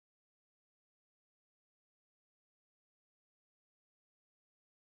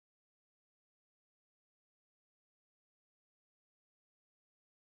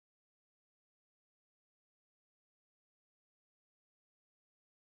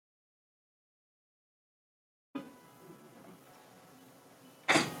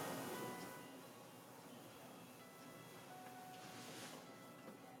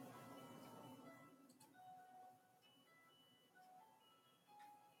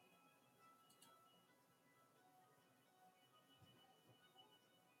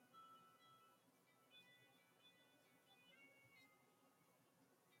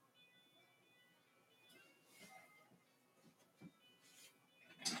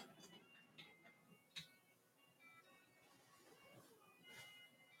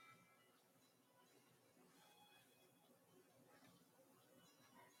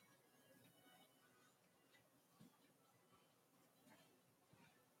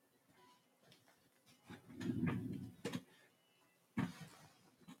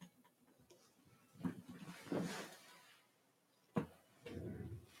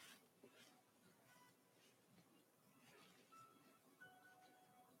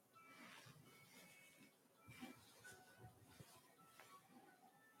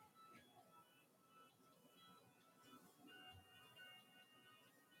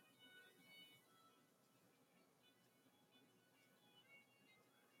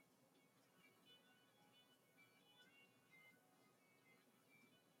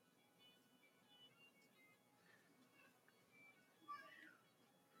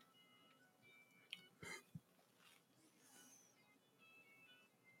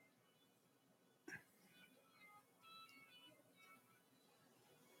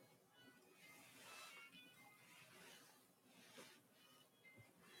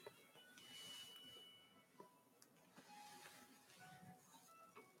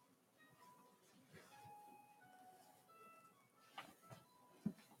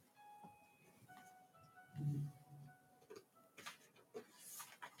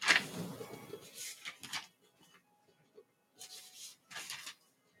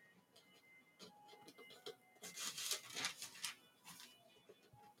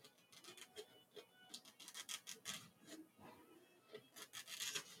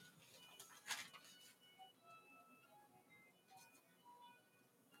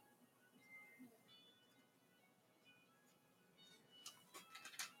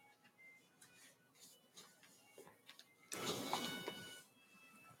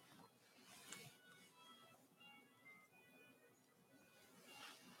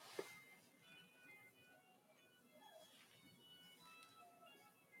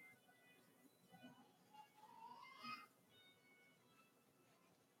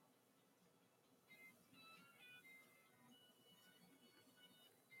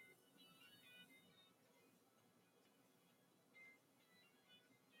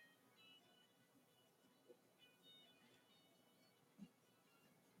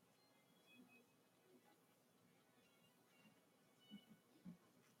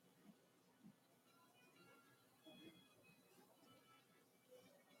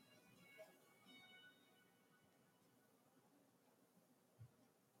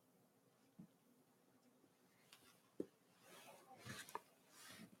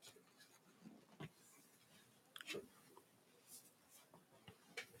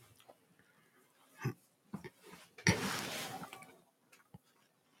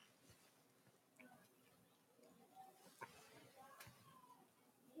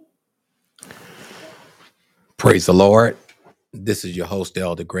Praise the Lord. This is your host,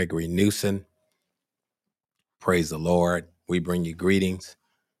 Elder Gregory Newsom. Praise the Lord. We bring you greetings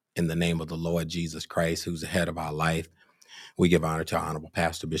in the name of the Lord Jesus Christ, who's the head of our life. We give honor to our Honorable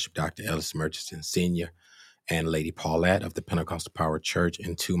Pastor Bishop Dr. Ellis Murchison Sr. and Lady Paulette of the Pentecostal Power Church,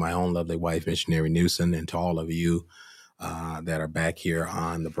 and to my own lovely wife, Missionary Newsom, and to all of you that are back here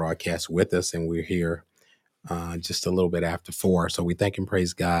on the broadcast with us. And we're here just a little bit after 4. So we thank and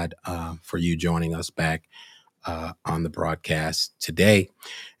praise God for you joining us back on the broadcast today.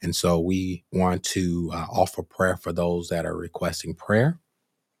 And so we want to offer prayer for those that are requesting prayer.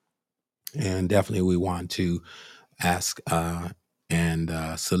 And definitely we want to ask and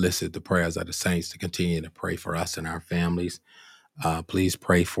solicit the prayers of the saints to continue to pray for us and our families. Please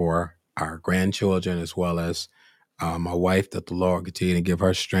pray for our grandchildren as well as my wife, that the Lord continue to give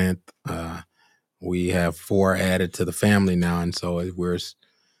her strength. We have 4 added to the family now, and so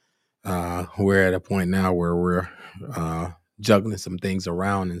we're at a point now where we're juggling some things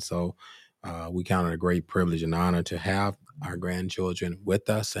around. And so we count it a great privilege and honor to have our grandchildren with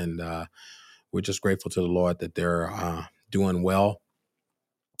us. And we're just grateful to the Lord that they're doing well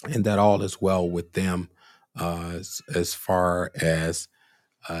and that all is well with them as far as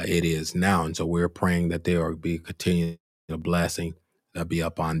it is now. And so we're praying that there will be continued blessing that be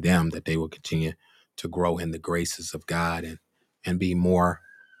upon them, that they will continue to grow in the graces of God and be more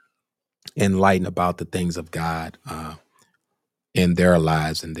enlightened about the things of God in their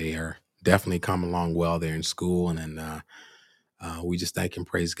lives. And they are definitely coming along well there in school. And we just thank and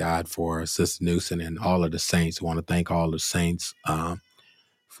praise God for Sister Newsom and all of the saints. We want to thank all the saints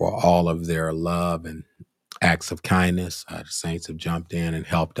for all of their love and acts of kindness. The saints have jumped in and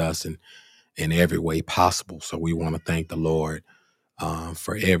helped us in every way possible. So we want to thank the Lord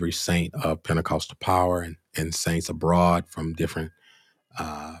for every saint of Pentecostal Power and saints abroad from different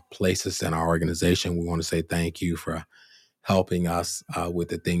places in our organization. We want to say thank you for helping us with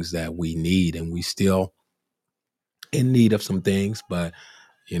the things that we need. And we still in need of some things, but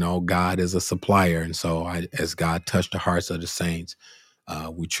God is a supplier. And so as God touched the hearts of the saints,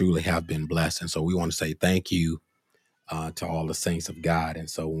 we truly have been blessed. And so we want to say thank you to all the saints of God. And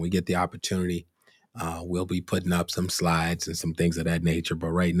so when we get the opportunity, we'll be putting up some slides and some things of that nature.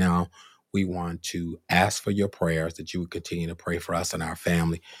 But right now, we want to ask for your prayers, that you would continue to pray for us and our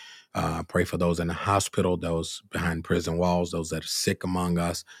family. Pray for those in the hospital, those behind prison walls, those that are sick among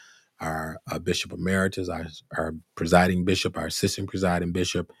us, our Bishop Emeritus, our presiding bishop, our assistant presiding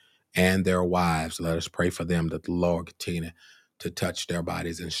bishop, and their wives. Let us pray for them, that the Lord continue to touch their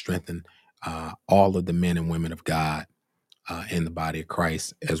bodies and strengthen all of the men and women of God in the body of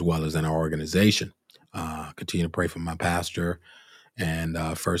Christ, as well as in our organization. Continue to pray for my pastor and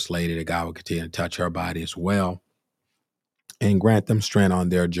First Lady, that God will continue to touch her body as well and grant them strength on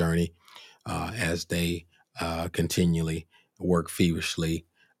their journey as they continually work feverishly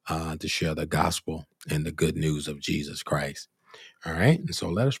to share the gospel and the good news of Jesus Christ. All right. And so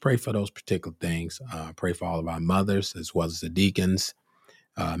let us pray for those particular things. Pray for all of our mothers, as well as the deacons,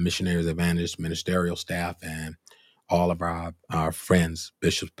 missionaries, evangelists, ministerial staff, and all of our friends,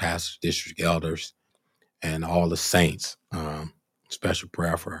 bishops, pastors, district elders, and all the saints. Special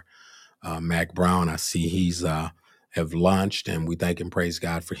prayer for Mac Brown. I see he's have launched, and we thank and praise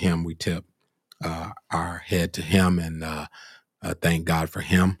God for him. We tip our head to him and thank God for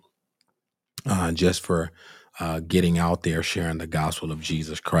him just for getting out there, sharing the gospel of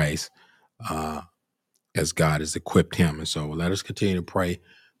Jesus Christ as God has equipped him. And so let us continue to pray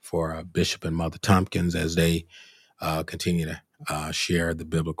for Bishop and Mother Tompkins as they continue to share the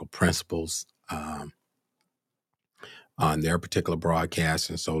biblical principles on their particular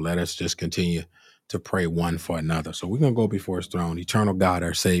broadcast. And so let us just continue to pray one for another. So we're going to go before his throne. Eternal God,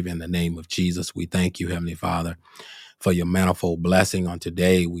 our Savior, in the name of Jesus, we thank you, Heavenly Father, for your manifold blessing on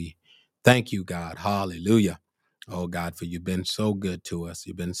today. We thank you, God. Hallelujah. Oh, God, for you've been so good to us.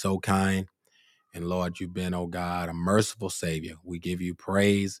 You've been so kind. And Lord, you've been, oh God, a merciful Savior. We give you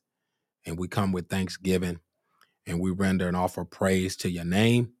praise and we come with thanksgiving and we render and offer praise to your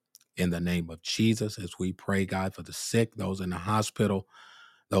name in the name of Jesus as we pray, God, for the sick, those in the hospital,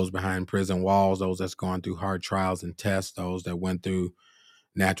 those behind prison walls, those that's going through hard trials and tests, those that went through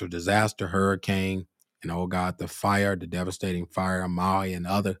natural disaster, hurricane, and oh God, the fire, the devastating fire, Maui, and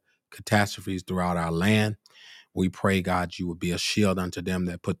other catastrophes throughout our land. We pray, God, you would be a shield unto them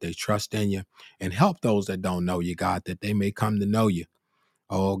that put their trust in you, and help those that don't know you, God, that they may come to know you.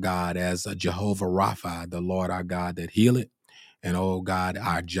 Oh God, as a Jehovah Rapha, the Lord our God that healeth, and oh God,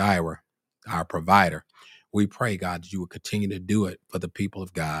 our Jireh, our provider. We pray, God, that you would continue to do it for the people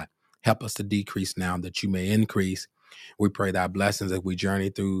of God. Help us to decrease now that you may increase. We pray thy blessings as we journey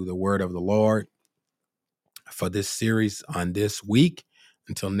through the word of the Lord. for this series on this week.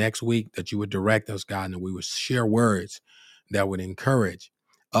 Until next week, that you would direct us, God, and that we would share words that would encourage,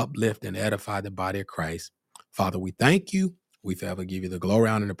 uplift, and edify the body of Christ. Father, we thank you. We forever give you the glory,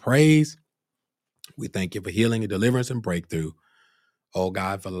 honor, and the praise. We thank you for healing and deliverance and breakthrough. Oh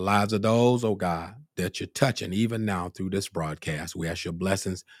God, for the lives of those, oh God, that you're touching even now through this broadcast. We ask your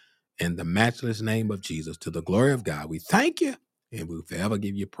blessings in the matchless name of Jesus, to the glory of God. We thank you and we forever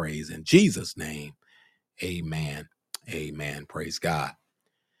give you praise in Jesus' name. Amen. Amen. Praise God.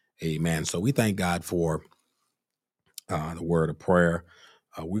 Amen. So we thank God for the word of prayer.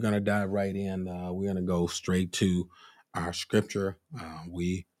 We're going to dive right in. We're going to go straight to our scripture.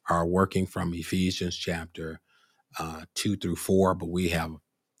 We are working from Ephesians chapter 2 through 4, but we have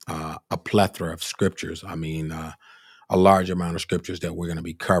a plethora of scriptures. I mean, a large amount of scriptures that we're going to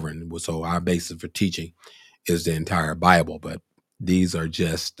be covering. So our basis for teaching is the entire Bible, but these are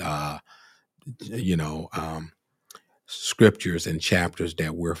just, scriptures and chapters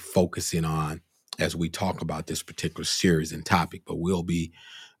that we're focusing on as we talk about this particular series and topic, but we'll be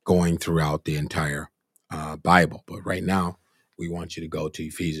going throughout the entire Bible. But right now, we want you to go to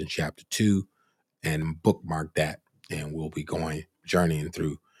Ephesians chapter 2 and bookmark that, and we'll be journeying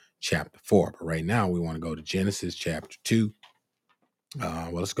through chapter 4. But right now, we want to go to Genesis chapter 2.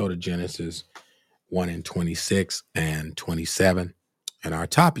 Let's go to Genesis 1 and 26 and 27. And our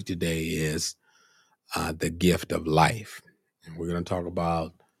topic today is the gift of life. And we're going to talk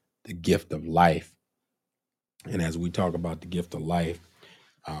about the gift of life. And as we talk about the gift of life,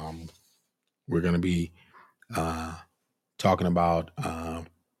 we're going to be talking about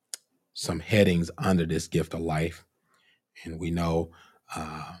some headings under this gift of life. And we know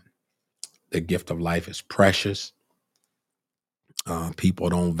the gift of life is precious. People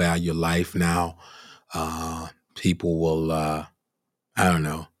don't value life now. People will, I don't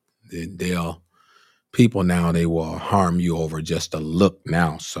know, people now, they will harm you over just a look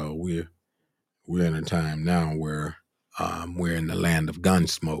now. So we're in a time now where we're in the land of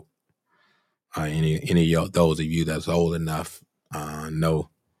Gunsmoke. Any of those of you that's old enough know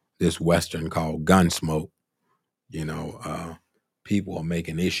this Western called Gunsmoke. People are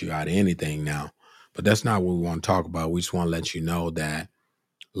making issue out of anything now, but that's not what we want to talk about. We just want to let you know that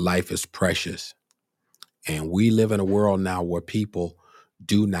life is precious, and we live in a world now where people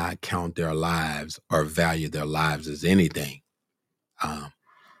do not count their lives or value their lives as anything.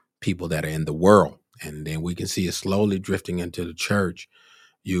 People that are in the world, and then we can see it slowly drifting into the church.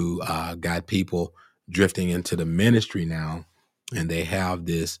 You got people drifting into the ministry now, and they have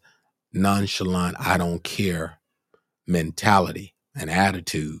this nonchalant, I don't care mentality and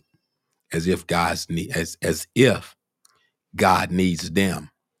attitude, as if as if God needs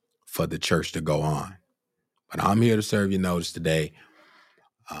them for the church to go on. But I'm here to serve you notice today.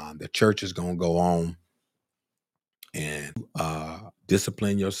 The church is going to go on, and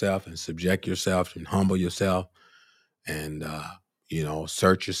discipline yourself and subject yourself and humble yourself and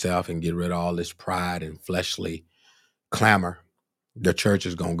search yourself and get rid of all this pride and fleshly clamor. The church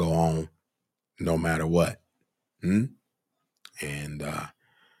is going to go on no matter what. And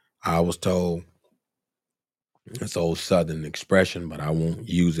I was told, it's old Southern expression, but I won't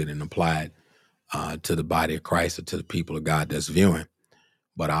use it and apply it to the body of Christ or to the people of God that's viewing.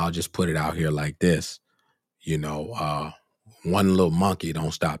 But I'll just put it out here like this. One little monkey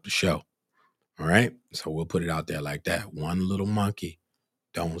don't stop the show. All right. So we'll put it out there like that. One little monkey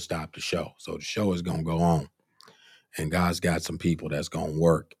don't stop the show. So the show is going to go on. And God's got some people that's going to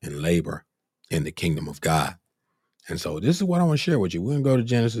work and labor in the kingdom of God. And so this is what I want to share with you. We're going to go to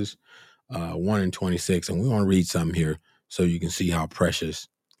Genesis 1 and 26, and we want to read something here so you can see how precious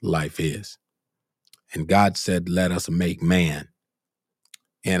life is. And God said, let us make man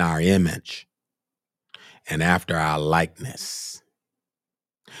in our image and after our likeness,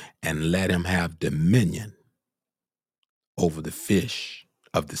 and let him have dominion over the fish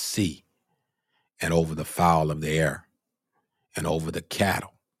of the sea, and over the fowl of the air, and over the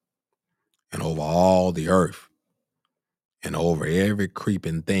cattle, and over all the earth, and over every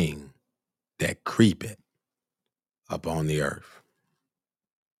creeping thing that creepeth upon the earth.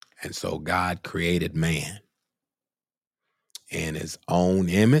 And so God created man in his own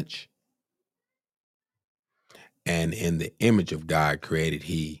image, and in the image of God created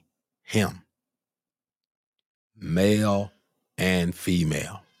he him. Male and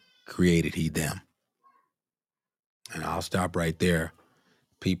female created he them. And I'll stop right there.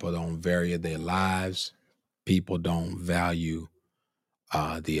 People don't value their lives. People don't value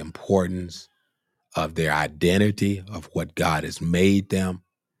the importance of their identity, of what God has made them.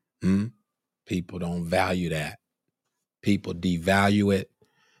 People don't value that. People devalue it.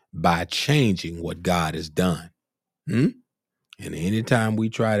 by changing what God has done. Hmm? And anytime we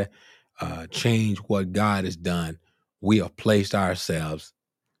try to change what God has done, we have placed ourselves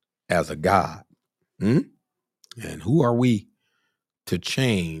as a God. Hmm? And who are we to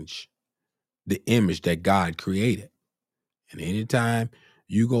change the image that God created? And anytime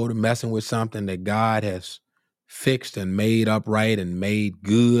you go to messing with something that God has fixed and made upright and made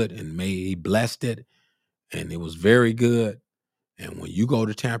good and he blessed it, and it was very good. And when you go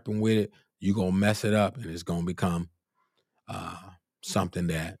to tampering with it, you're going to mess it up, and it's going to become uh, something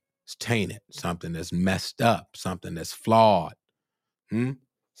that's tainted, something that's messed up, something that's flawed,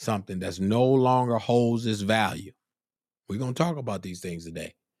 something that's no longer holds its value. We're going to talk about these things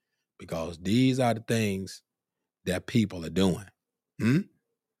today because these are the things that people are doing.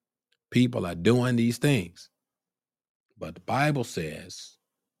 People are doing these things. But the Bible says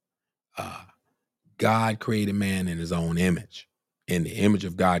God created man in his own image. In the image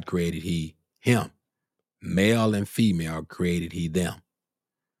of God created he him. Male and female created he them.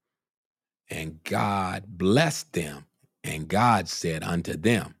 And God blessed them. And God said unto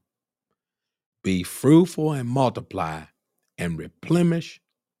them, be fruitful and multiply and replenish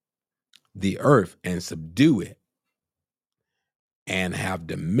the earth and subdue it and have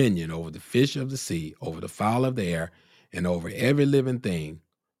dominion over the fish of the sea, over the fowl of the air, and over every living thing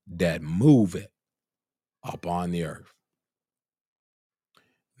that moveth upon the earth.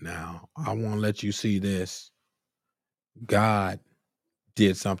 Now, I want to let you see this. God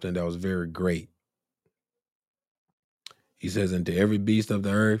did something that was very great. He says, into every beast of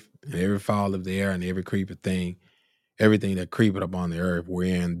the earth, and every fowl of the air, and every creeping thing, everything that creepeth upon the earth,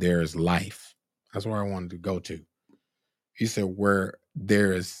 wherein there is life. That's where I wanted to go to. He said, wherein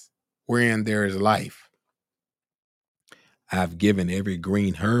there is life, I've given every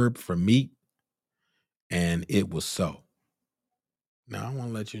green herb for meat, and it was so. Now, I want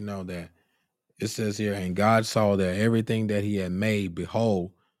to let you know that it says here, and God saw that everything that he had made,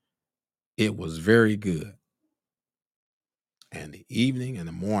 behold, it was very good. And the evening and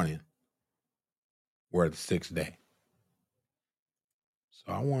the morning were the sixth day.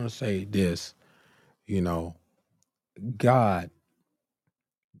 So I want to say this, God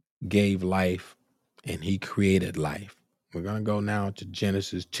gave life and he created life. We're going to go now to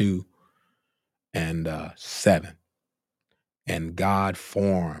Genesis 2 and 7. And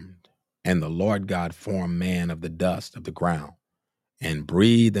the Lord God formed man of the dust of the ground and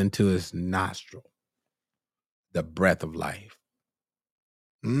breathed into his nostril the breath of life.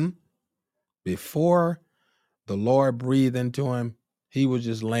 Before the Lord breathed into him, he was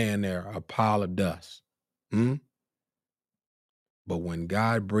just laying there, a pile of dust. But when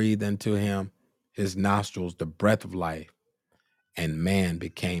God breathed into him, his nostrils, the breath of life, and man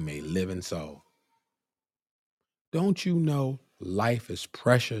became a living soul. Don't you know life is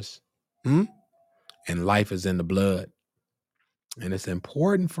precious? And life is in the blood. And it's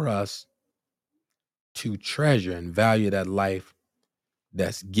important for us to treasure and value that life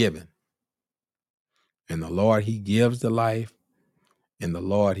that's given. And the Lord, he gives the life, and the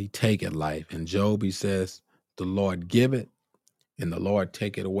Lord, he taketh life. In Job, he says, the Lord give it, and the Lord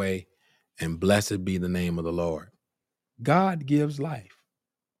take it away, and blessed be the name of the Lord. God gives life.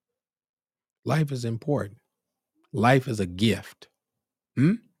 Life is important. Life is a gift.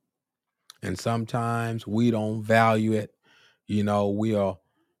 And sometimes we don't value it. We'll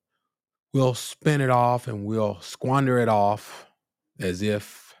spin it off and we'll squander it off as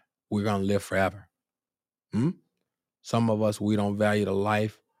if we're going to live forever. Some of us, we don't value the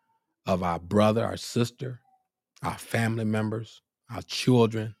life of our brother, our sister, our family members, our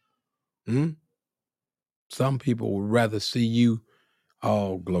children. Some people would rather see you,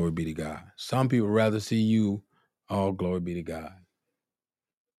 oh, glory be to God. Some people would rather see you, oh, glory be to God,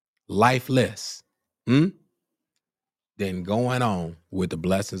 lifeless, than going on with the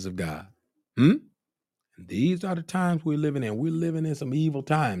blessings of God. These are the times we're living in. We're living in some evil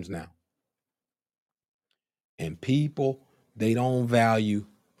times now. And people, they don't value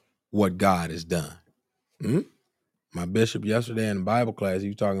what God has done. My bishop yesterday in the Bible class, he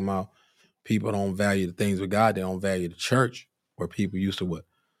was talking about people don't value the things of God. They don't value the church, where people used to,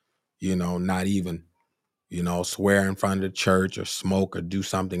 not even, swear in front of the church or smoke or do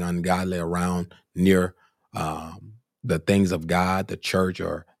something ungodly around near the things of God, the church,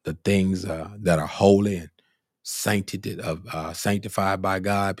 or the things that are holy and sanctified by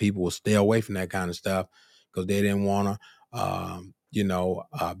God. People will stay away from that kind of stuff because they didn't want to,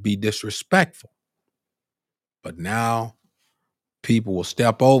 be disrespectful. But now people will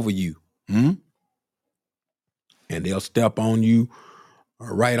step over you, and they'll step on you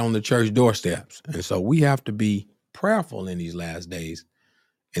right on the church doorsteps. And so we have to be prayerful in these last days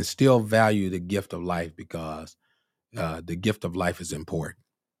and still value the gift of life, because the gift of life is important.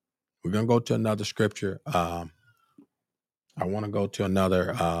 We're going to go to another scripture. I want to go to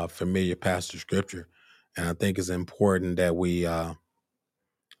another familiar passage of scripture, and I think it's important that we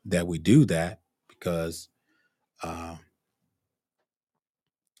do that, because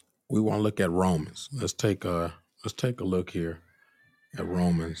we want to look at Romans. Let's take a look here at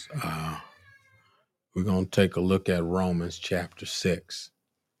Romans. We're going to take a look at Romans chapter 6.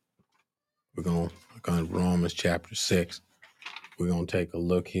 We're going to Romans chapter 6. We're going to take a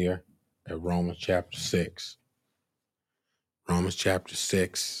look here at Romans chapter 6. Romans chapter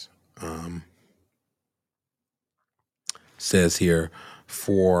 6 says here,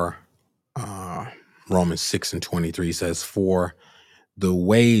 for Romans 6:23 says, for the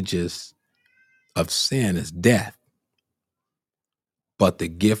wages of sin is death, but the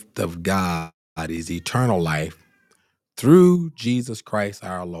gift of God is eternal life through Jesus Christ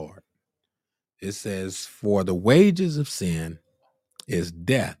our Lord. It says, for the wages of sin is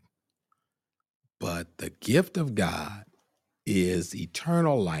death, but the gift of God is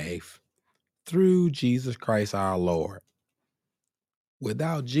eternal life through Jesus Christ our Lord.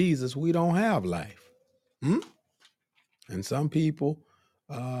 Without Jesus, we don't have life. And some people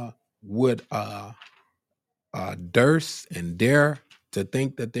would durst and dare to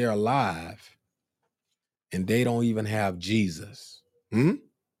think that they're alive, and they don't even have Jesus.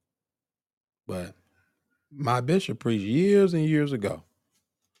 But my bishop preached years and years ago.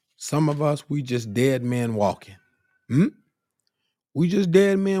 Some of us, we just dead men walking. We just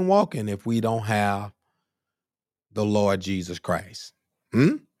dead men walking if we don't have the Lord Jesus Christ.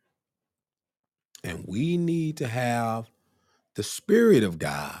 And we need to have the Spirit of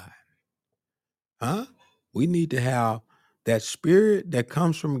God. We need to have that Spirit that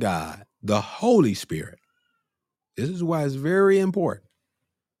comes from God, the Holy Spirit. This is why it's very important.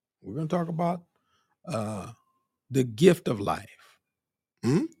 We're going to talk about the gift of life.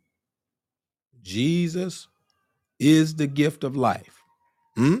 Jesus is the gift of life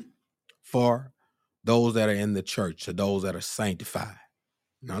for those that are in the church, to those that are sanctified.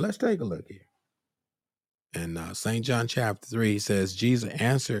 Now let's take a look here. In St. John chapter 3 says, Jesus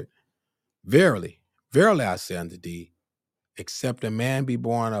answered, verily, verily I say unto thee, except a man be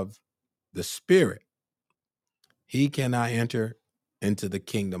born of the Spirit, he cannot enter into the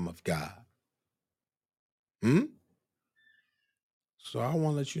kingdom of God. So I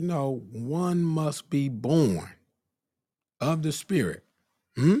want to let you know, one must be born of the Spirit.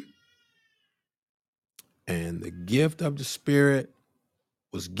 And the gift of the Spirit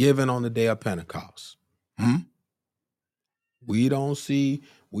was given on the day of Pentecost. We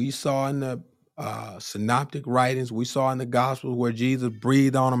saw in the synoptic writings, we saw in the Gospels where Jesus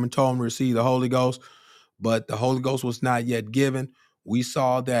breathed on them and told them to receive the Holy Ghost, but the Holy Ghost was not yet given. We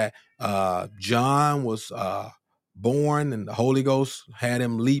saw that John was born and the Holy Ghost had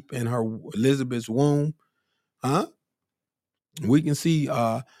him leap in her Elizabeth's womb. We can see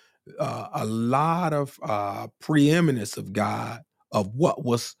a lot of preeminence of God, of what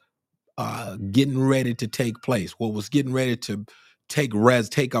was getting ready to take place, what was getting ready to take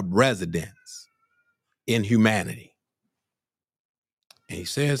up residence in humanity. And he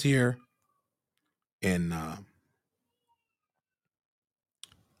says here in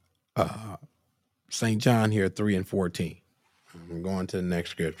St. John here, 3:14. I'm going to the next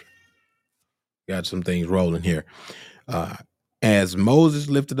scripture. Got some things rolling here. As Moses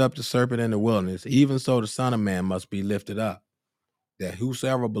lifted up the serpent in the wilderness, even so the Son of Man must be lifted up, that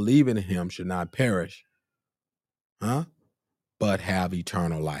whosoever believeth in him should not perish, but have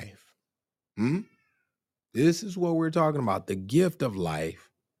eternal life. This is what we're talking about, the gift of life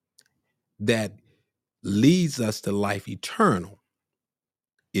that leads us to life eternal.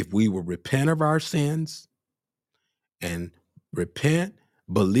 If we will repent of our sins and repent,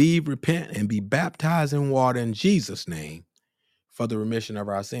 and be baptized in water in Jesus' name for the remission of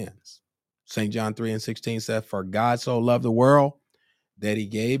our sins. St. John 3:16 says, for God so loved the world that he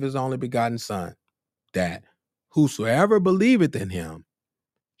gave his only begotten Son, that whosoever believeth in him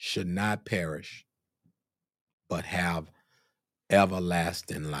should not perish, but have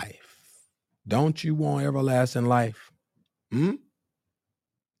everlasting life. Don't you want everlasting life?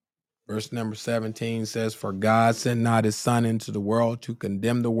 Verse number 17 says, for God sent not his Son into the world to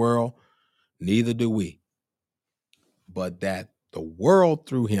condemn the world, neither do we, but that the world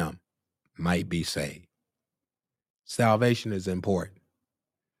through him might be saved. Salvation is important.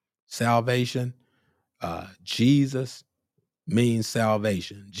 Salvation, Jesus means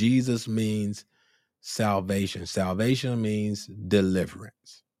salvation. Jesus means salvation. Salvation means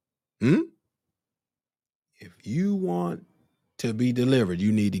deliverance. If you want to be delivered,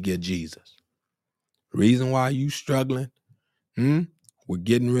 you need to get Jesus. Reason why you struggling, we're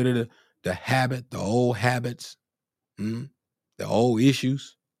getting rid of the habit, the old habits, the old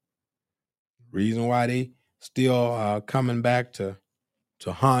issues. Reason why they still coming back to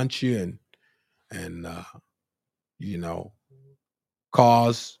haunt you and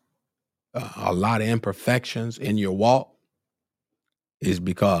cause a lot of imperfections in your walk is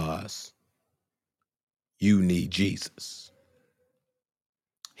because you need Jesus.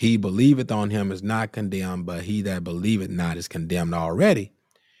 He believeth on him is not condemned, but he that believeth not is condemned already,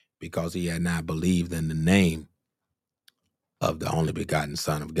 because he had not believed in the name of the only begotten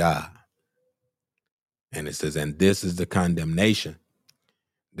Son of God. And it says, and this is the condemnation,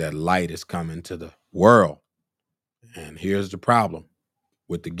 that light is coming to the world. And here's the problem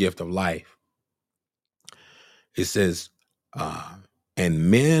with the gift of life. It says,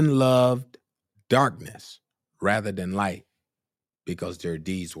 and men loved darkness rather than light, because their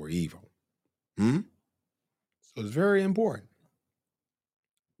deeds were evil. So it's very important.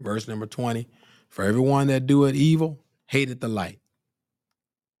 Verse number 20, for everyone that doeth evil hateth the light,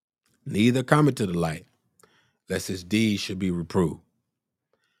 neither cometh to the light, lest his deeds should be reproved.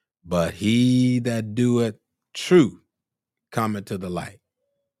 But he that doeth truth cometh to the light,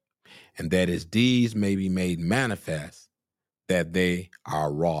 and that his deeds may be made manifest, that they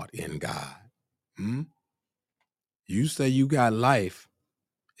are wrought in God. You say you got life,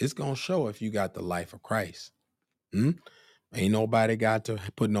 it's going to show if you got the life of Christ. Ain't nobody got to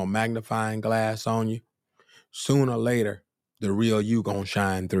put no magnifying glass on you. Sooner or later, the real you going to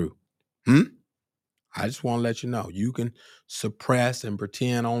shine through. I just want to let you know, you can suppress and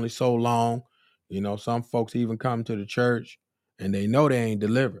pretend only so long. Some folks even come to the church and they know they ain't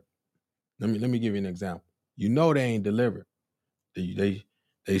delivered. Let me give you an example. You know they ain't delivered. They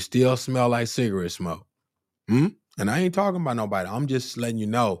still smell like cigarette smoke. And I ain't talking about nobody. I'm just letting you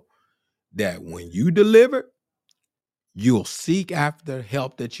know that when you deliver, you'll seek after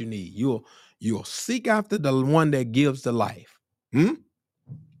help that you need. You'll seek after the one that gives the life. Now,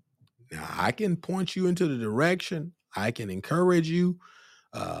 I can point you into the direction. I can encourage you.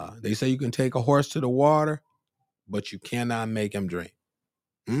 They say you can take a horse to the water, but you cannot make him drink.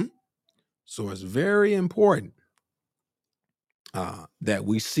 So it's very important that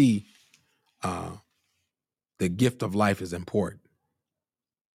we see the gift of life is important.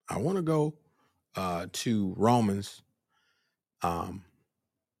 I want to go to Romans 5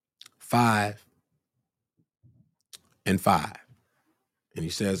 and 5. And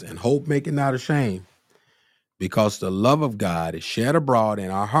he says, and hope make it not ashamed, because the love of God is shed abroad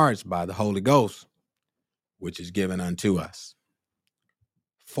in our hearts by the Holy Ghost, which is given unto us.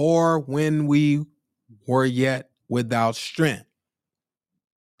 For when we were yet without strength,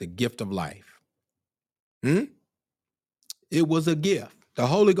 the gift of life. It was a gift. The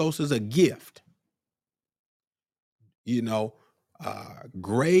Holy Ghost is a gift.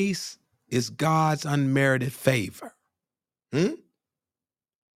 Grace is God's unmerited favor.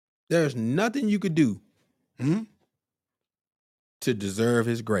 There's nothing you could do to deserve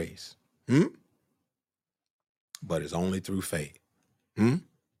his grace. But it's only through faith.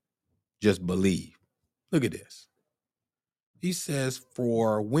 Just believe. Look at this. He says,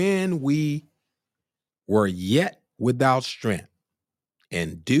 for when we were yet without strength,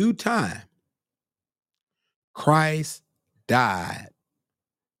 in due time, Christ died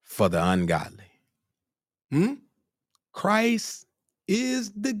for the ungodly. Christ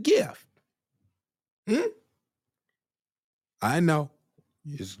is the gift. I know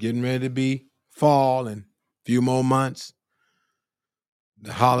it's getting ready to be fall and a few more months.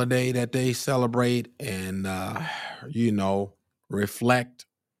 The holiday that they celebrate and, reflect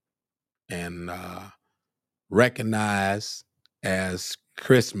and recognize as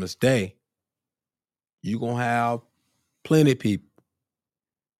Christmas Day, you're going to have plenty of people.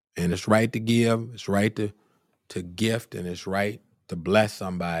 And it's right to give. It's right to gift, and it's right to bless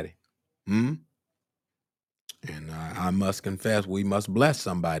somebody. And I must confess, we must bless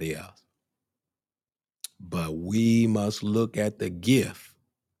somebody else. But we must look at the gift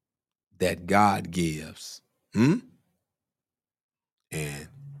that God gives. And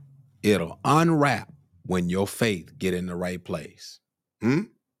it'll unwrap when your faith get in the right place. And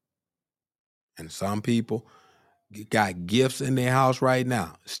some people got gifts in their house right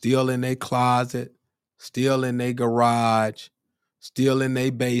now, still in their closet, still in their garage, still in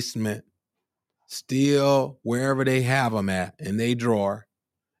their basement, still wherever they have them at in their drawer,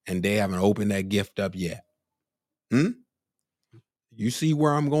 and they haven't opened that gift up yet. You see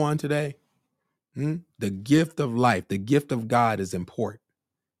where I'm going today? The gift of life, the gift of God is important.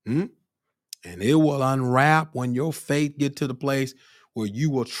 And it will unwrap when your faith get to the place where you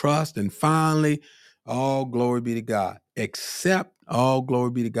will trust, and finally, all glory be to God. Accept, all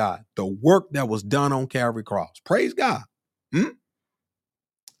glory be to God, the work that was done on Calvary Cross. Praise God.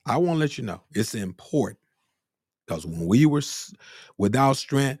 I want to let you know it's important, because when we were without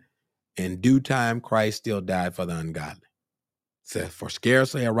strength, in due time, Christ still died for the ungodly. It says, for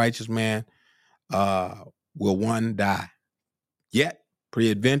scarcely a righteous man will one die. Yet,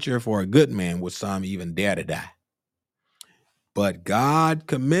 peradventure for a good man would some even dare to die. But God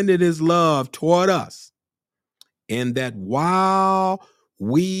commended his love toward us, in that while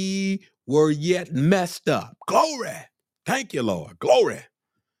we were yet messed up. Glory. Thank you, Lord. Glory.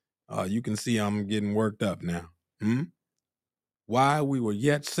 You can see I'm getting worked up now. While we were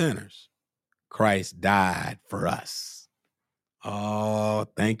yet sinners, Christ died for us. Oh,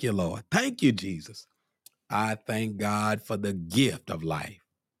 thank you, Lord. Thank you, Jesus. I thank God for the gift of life.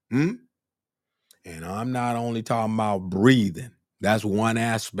 And I'm not only talking about breathing. That's one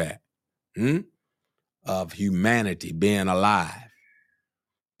aspect of humanity being alive.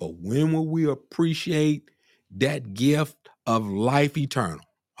 But when will we appreciate that gift of life eternal?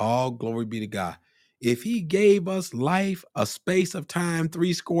 All glory be to God. If he gave us life, a space of time,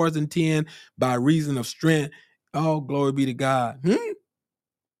 70 by reason of strength, all glory be to God.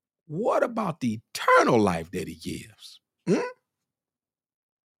 What about the eternal life that he gives?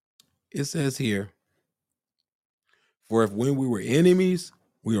 It says here, for if when we were enemies,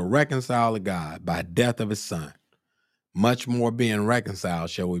 we were reconciled to God by death of his son, much more being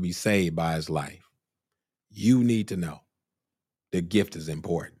reconciled shall we be saved by his life. You need to know the gift is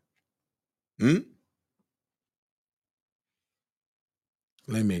important.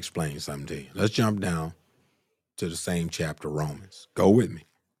 Let me explain something to you. Let's jump down to the same chapter, Romans. Go with me.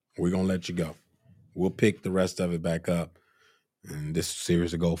 We're going to let you go. We'll pick the rest of it back up, and this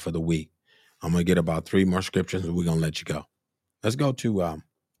series will go for the week. I'm going to get about 3 more scriptures, and we're going to let you go. Let's go to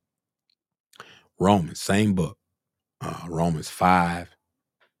Romans, same book, Romans 5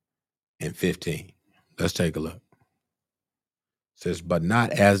 and 15. Let's take a look. It says, but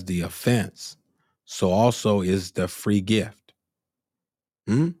not as the offense, so also is the free gift.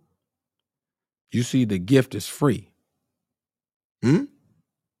 You see, the gift is free. Look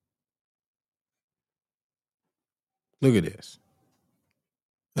at this.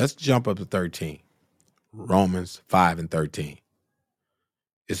 Let's jump up to 13. Romans 5 and 13.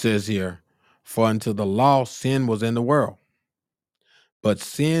 It says here, for unto the law sin was in the world, but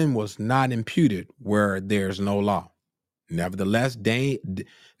sin was not imputed where there's no law. Nevertheless, I'm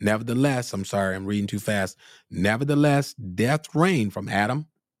reading too fast. Nevertheless, death reigned from Adam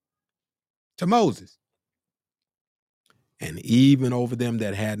to Moses, and even over them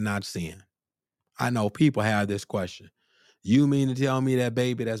that had not sinned. I know people have this question. You mean to tell me that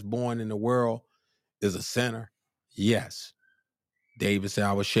baby that's born in the world is a sinner? Yes. David said,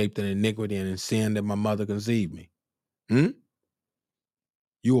 I was shaped in iniquity and in sin that my mother conceived me. You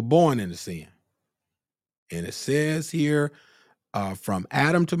were born into sin. And it says here, from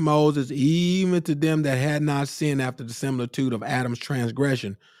Adam to Moses, even to them that had not sinned after the similitude of Adam's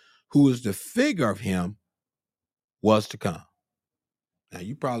transgression, who is the figure of him, was to come. Now,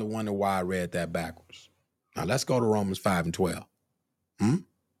 you probably wonder why I read that backwards. Now, let's go to Romans 5 and 12.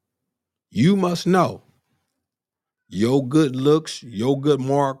 You must know your good looks, your good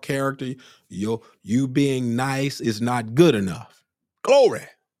moral character, you being nice is not good enough. Glory.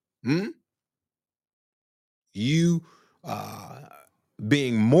 You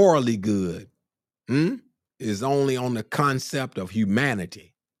being morally good is only on the concept of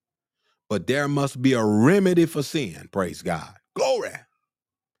humanity. But there must be a remedy for sin, praise God. Glory.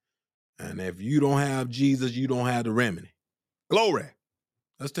 And if you don't have Jesus, you don't have the remedy. Glory.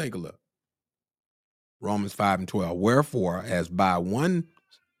 Let's take a look. Romans 5 and 12. Wherefore, as by one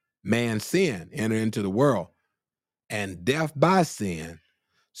man sin entered into the world, and death by sin,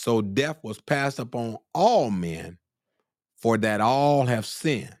 so death was passed upon all men, for that all have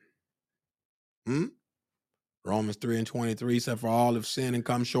sinned. Romans 3 and 23 said, for all have sinned and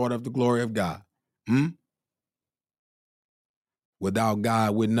come short of the glory of God. Without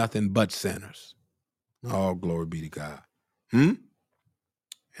God, we're nothing but sinners. All glory be to God. And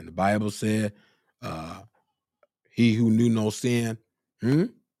the Bible said, he who knew no sin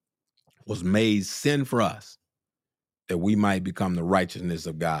was made sin for us, that we might become the righteousness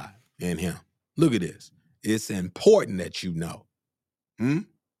of God in him. Look at this. It's important that you know.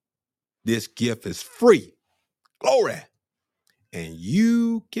 This gift is free. Glory. And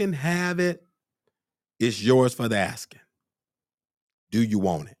you can have it. It's yours for the asking. Do you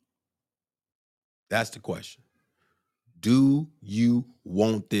want it? That's the question. Do you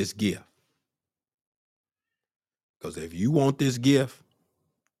want this gift? Because if you want this gift,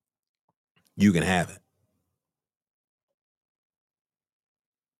 you can have it.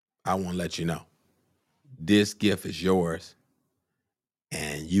 I want to let you know. This gift is yours,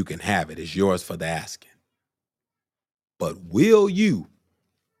 and you can have it. It's yours for the asking. But will you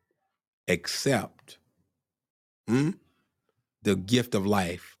accept the gift of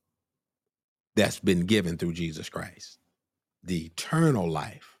life that's been given through Jesus Christ? The eternal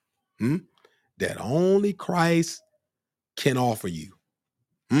life that only Christ can offer you.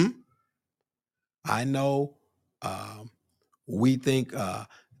 I know we think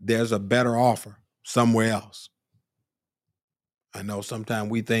there's a better offer somewhere else. I know sometimes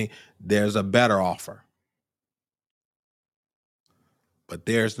we think there's a better offer, but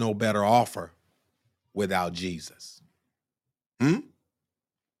there's no better offer without Jesus. And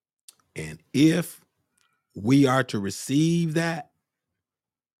if we are to receive that,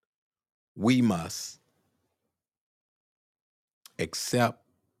 we must accept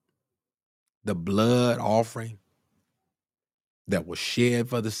the blood offering that was shed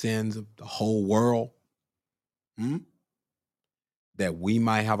for the sins of the whole world, that we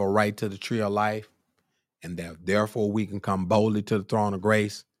might have a right to the tree of life, and that therefore we can come boldly to the throne of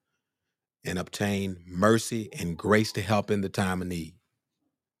grace and obtain mercy and grace to help in the time of need.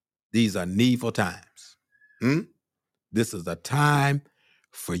 These are needful times. This is a time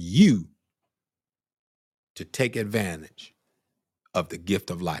for you to take advantage of the gift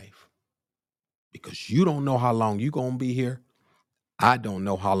of life, because you don't know how long you're going to be here. I don't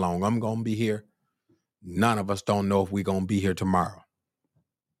know how long I'm going to be here. None of us don't know if we're going to be here tomorrow.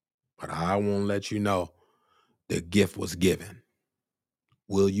 But I want to let you know the gift was given.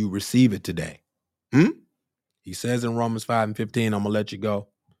 Will you receive it today? He says in Romans 5:15, I'm going to let you go.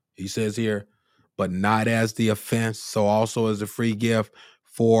 He says here, but not as the offense, so also as a free gift.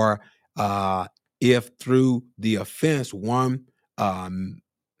 For if through the offense one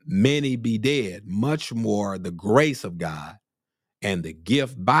many be dead, much more the grace of God and the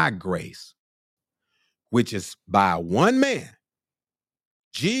gift by grace, which is by one man,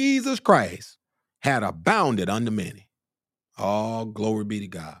 Jesus Christ, had abounded unto many. All glory be to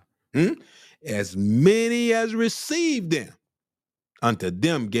God. As many as received them, unto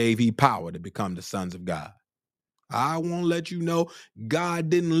them gave he power to become the sons of God. I want to let you know God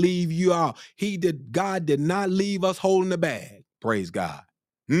didn't leave you out. God did not leave us holding the bag. Praise God.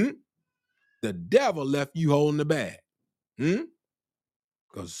 The devil left you holding the bag.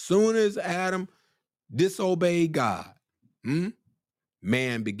 Because soon as Adam disobeyed God,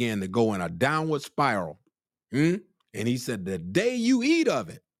 man began to go in a downward spiral. And he said, the day you eat of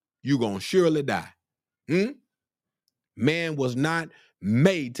it, you're going to surely die. Man was not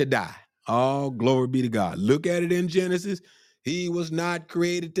made to die. Oh, glory be to God. Look at it in Genesis. He was not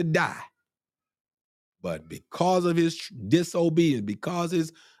created to die. But because of his disobedience, because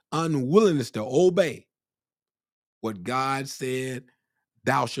his unwillingness to obey what God said,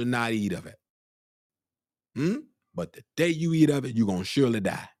 thou shalt not eat of it. But the day you eat of it, you're going to surely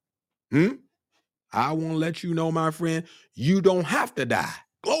die. I want to let you know, my friend, you don't have to die.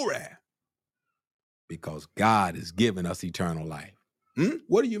 Glory. Because God has given us eternal life.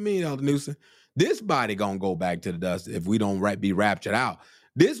 What do you mean, Elder Newsom? This body going to go back to the dust if we don't be raptured out.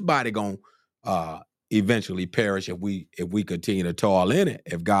 This body going to eventually perish if we continue to toil in it,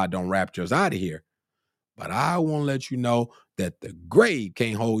 if God don't rapture us out of here. But I want to let you know that the grave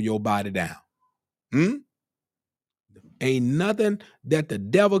can't hold your body down. Ain't nothing that the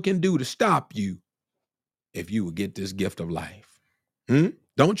devil can do to stop you if you would get this gift of life.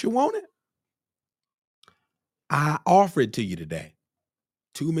 Don't you want it? I offer it to you today.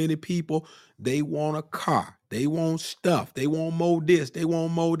 Too many people, they want a car. They want stuff. They want more this. They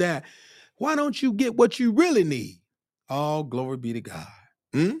want more that. Why don't you get what you really need? Oh, glory be to God.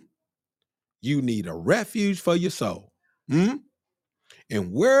 You need a refuge for your soul. And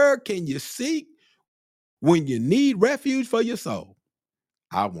where can you seek when you need refuge for your soul?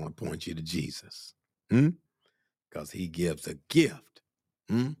 I want to point you to Jesus. Because he gives a gift.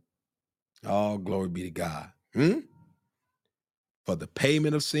 Oh, glory be to God. For the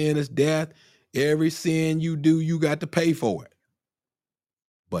payment of sin is death. Every sin you do, you got to pay for it.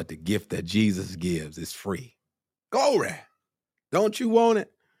 But the gift that Jesus gives is free. Glory. Don't you want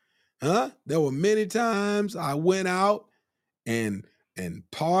it? There were many times I went out and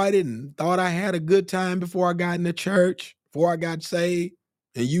partied and thought I had a good time before I got in the church, before I got saved.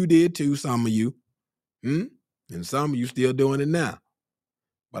 And you did too, some of you. And some of you still doing it now.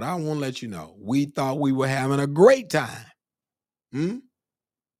 But I want to let you know, we thought we were having a great time.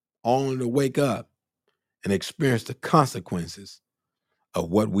 Only to wake up and experience the consequences of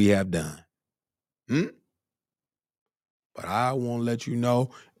what we have done. But I want to let you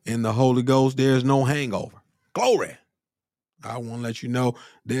know, in the Holy Ghost, there's no hangover. Glory. I want to let you know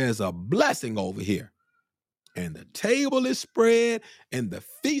there's a blessing over here. And the table is spread and the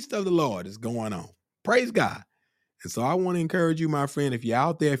feast of the Lord is going on. Praise God. And so I want to encourage you, my friend, if you're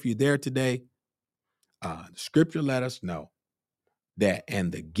out there, if you're there today, the scripture let us know that,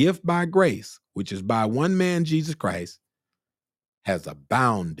 and the gift by grace, which is by one man, Jesus Christ, has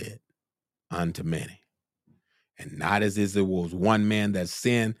abounded unto many. And not as if it was one man that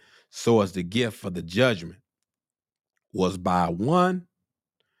sinned, so as the gift for the judgment was by one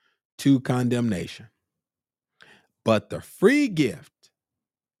to condemnation. But the free gift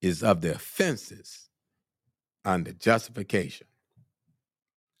is of the offenses unto justification.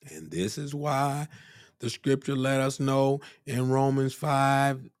 And this is why the scripture let us know in Romans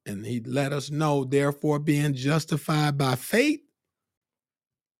 5, and he let us know, therefore, being justified by faith,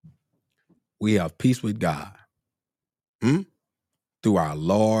 we have peace with God through our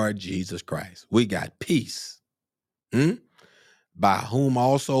Lord Jesus Christ. We got peace, by whom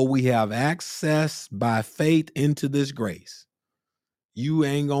also we have access by faith into this grace. You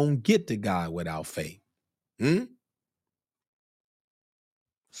ain't gonna get to God without faith.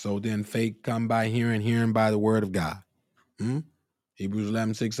 So then faith come by hearing, hearing by the word of God. Hebrews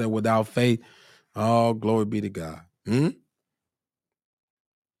 11:6 said, without faith, oh, glory be to God.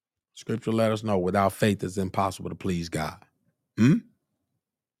 Scripture let us know, without faith it's impossible to please God.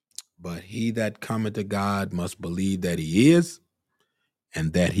 But he that cometh to God must believe that he is,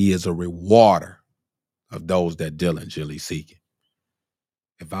 and that he is a rewarder of those that diligently seek it.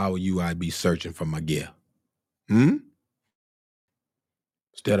 If I were you, I'd be searching for my gift. Instead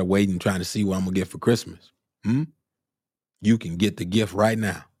of waiting, trying to see what I'm going to get for Christmas. You can get the gift right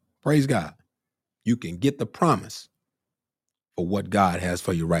now. Praise God. You can get the promise for what God has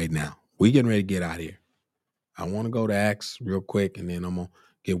for you right now. We getting ready to get out of here. I want to go to Acts real quick, and then I'm going to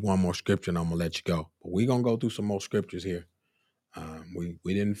get one more scripture, and I'm going to let you go. But we're going to go through some more scriptures here. We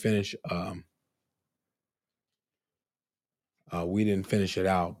didn't finish. We didn't finish it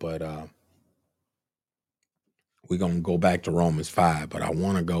out, but we're going to go back to Romans 5. But I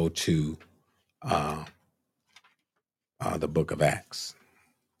want to go to the book of Acts.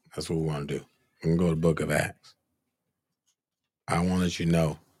 That's what we want to do. We're going to go to the book of Acts. I want to let you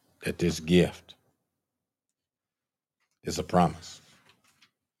know that this gift is a promise.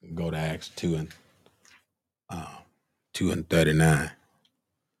 Go to Acts 2 and 39.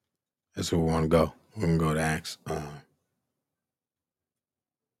 That's where we want to go. We're going to go to Acts.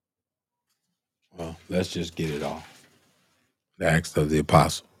 Well, let's just get it off. The Acts of the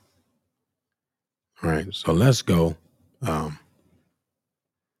Apostle. All right, so let's go to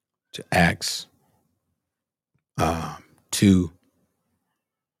Acts 2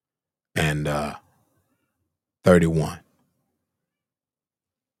 and 31.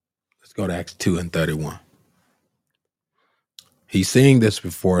 Let's go to Acts 2 and 31. He, seeing this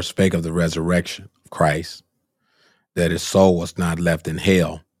before, spake of the resurrection of Christ, that his soul was not left in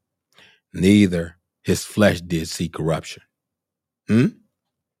hell, neither his flesh did see corruption.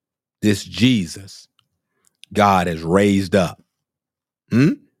 This Jesus God has raised up,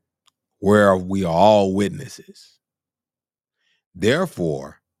 whereof we are all witnesses.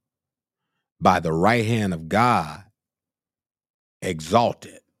 Therefore, by the right hand of God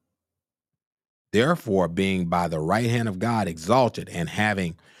exalted. Therefore, being by the right hand of God exalted, and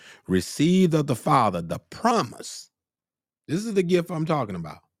having received of the Father the promise, this is the gift I'm talking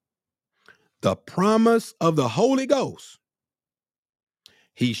about, the promise of the Holy Ghost,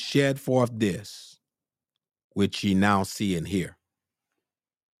 he shed forth this, which ye now see and hear.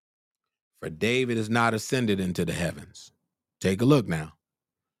 For David is not ascended into the heavens. Take a look now.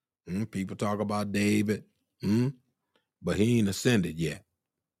 People talk about David, but he ain't ascended yet.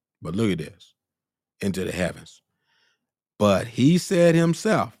 But look at this, into the heavens. But he said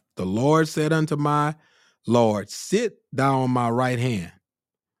himself, the Lord said unto my Lord, sit thou on my right hand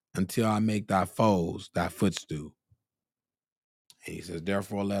until I make thy foes thy footstool. And he says,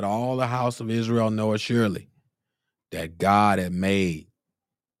 therefore let all the house of Israel know assuredly that God had made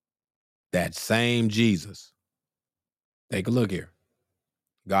that same Jesus. Take a look here.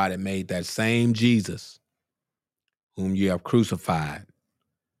 God had made that same Jesus whom you have crucified,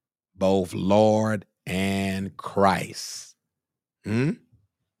 both Lord and Christ. So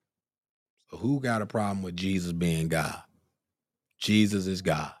who got a problem with Jesus being God? Jesus is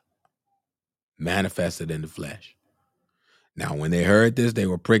God, manifested in the flesh. Now, when they heard this, they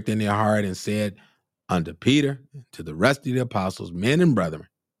were pricked in their heart and said unto Peter, to the rest of the apostles, men and brethren,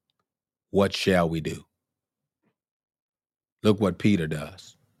 what shall we do? Look what Peter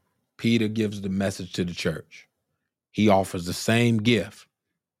does. Peter gives the message to the church. He offers the same gift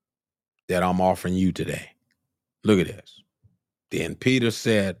that I'm offering you today. Look at this. Then Peter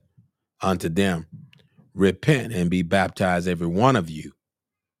said unto them, repent and be baptized, every one of you,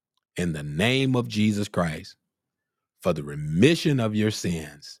 in the name of Jesus Christ, for the remission of your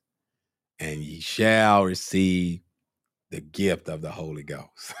sins, and ye shall receive the gift of the Holy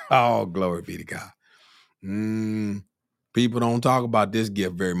Ghost. Oh, glory be to God. People don't talk about this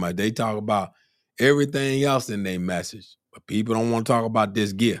gift very much. They talk about everything else in their message, but people don't want to talk about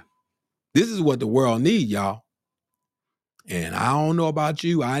this gift. This is what the world needs, y'all. And I don't know about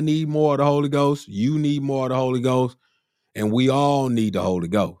you. I need more of the Holy Ghost. You need more of the Holy Ghost. And we all need the Holy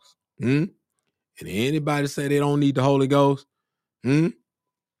Ghost. And anybody say they don't need the Holy Ghost, I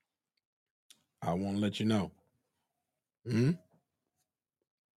want to let you know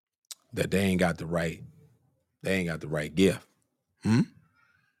that they ain't got the right gift. And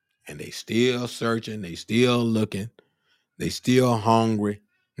they still searching, they still looking, they still hungry.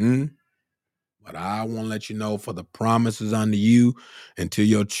 But I want to let you know, for the promises unto you and to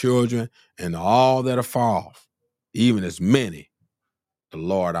your children and all that are far off, even as many the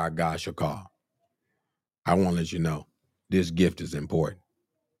Lord our God shall call. I want to let you know this gift is important.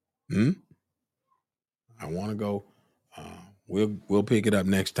 I want to go. We'll pick it up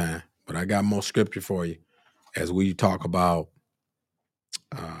next time, but I got more scripture for you as we talk about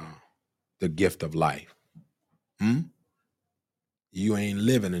the gift of life. You ain't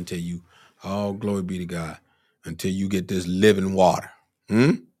living until you, oh, glory be to God, until you get this living water.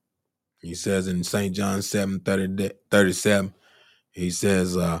 He says in St. John 7:37, he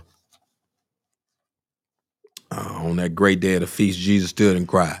says, on that great day of the feast, Jesus stood and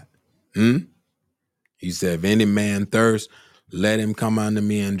cried. He said, if any man thirst, let him come unto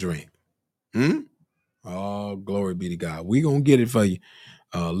me and drink. Oh, glory be to God. We're going to get it for you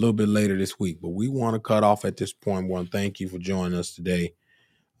a little bit later this week, but we want to cut off at this point. We want to thank you for joining us today.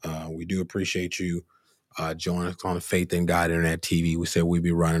 We do appreciate you joining us on the Faith in God Internet TV. We said we'd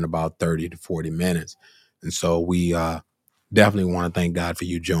be running about 30 to 40 minutes. And so we definitely want to thank God for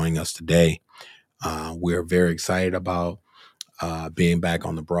you joining us today. We're very excited about being back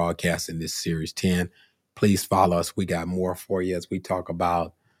on the broadcast in this Series 10. Please follow us. We got more for you as we talk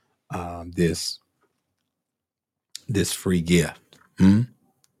about this free gift.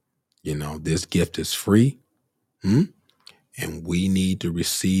 This gift is free, and we need to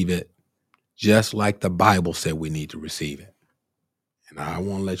receive it just like the Bible said we need to receive it. And I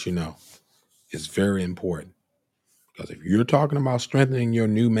want to let you know, it's very important, because if you're talking about strengthening your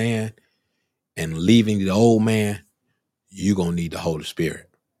new man and leaving the old man, you're going to need the Holy Spirit,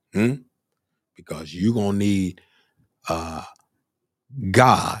 because you're going to need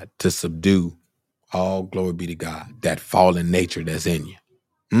God to subdue, all glory be to God, that fallen nature that's in you.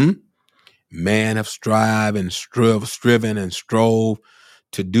 Man have striven and strove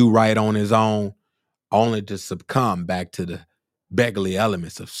to do right on his own, only to succumb back to the beggarly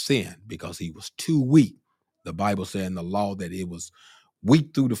elements of sin because he was too weak. The Bible said in the law that it was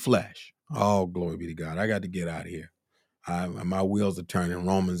weak through the flesh. Oh, glory be to God. I got to get out of here. My wheels are turning.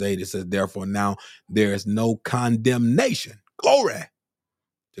 Romans 8, it says, therefore now there is no condemnation. Glory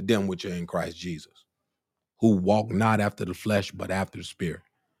to them which are in Christ Jesus, who walk not after the flesh, but after the Spirit.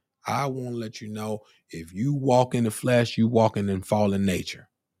 I want to let you know, if you walk in the flesh, you walking in fallen nature.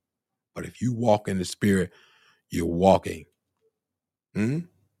 But if you walk in the Spirit, you're walking in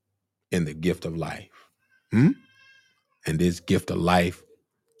the gift of life. And this gift of life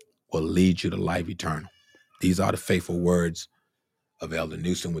will lead you to life eternal. These are the faithful words of Elder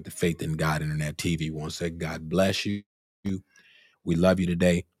Newsom with the Faith in God Internet TV. We want to say God bless you. We love you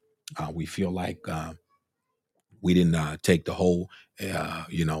today. We feel like we didn't take the whole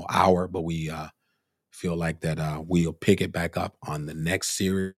hour, but we feel like that we'll pick it back up on the next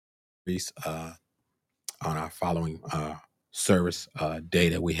series on our following service day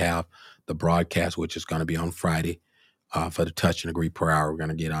that we have, the broadcast, which is going to be on Friday for the Touch and Agree prayer hour. We're going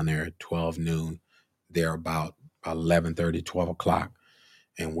to get on there at 12 noon, there about 11:30, 12 o'clock,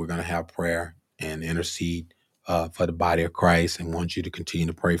 and we're going to have prayer and intercede for the body of Christ, and want you to continue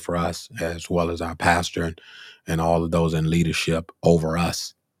to pray for us as well as our pastor and all of those in leadership over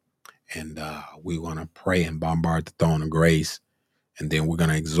us. And we want to pray and bombard the throne of grace, and then we're going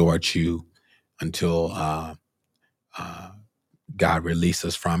to exhort you until God release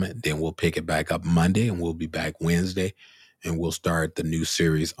us from it. Then we'll pick it back up Monday, and we'll be back Wednesday, and we'll start the new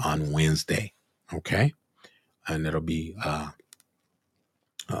series on Wednesday. Okay. And it'll be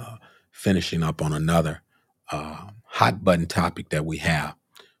finishing up on another hot button topic that we have.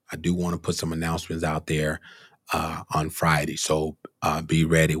 I do want to put some announcements out there on Friday. So be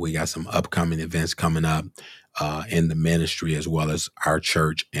ready. We got some upcoming events coming up. in the ministry, as well as our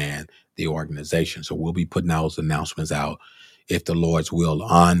church and the organization. So we'll be putting those announcements out, if the Lord's will,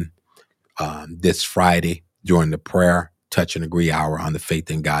 on this Friday during the prayer, touch and agree hour on the Faith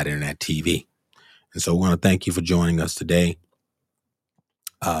in God Internet TV. And so we want to thank you for joining us today.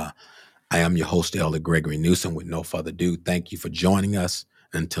 I am your host, Elder Gregory Newsom. With no further ado, thank you for joining us.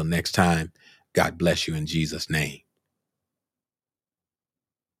 Until next time, God bless you in Jesus' name.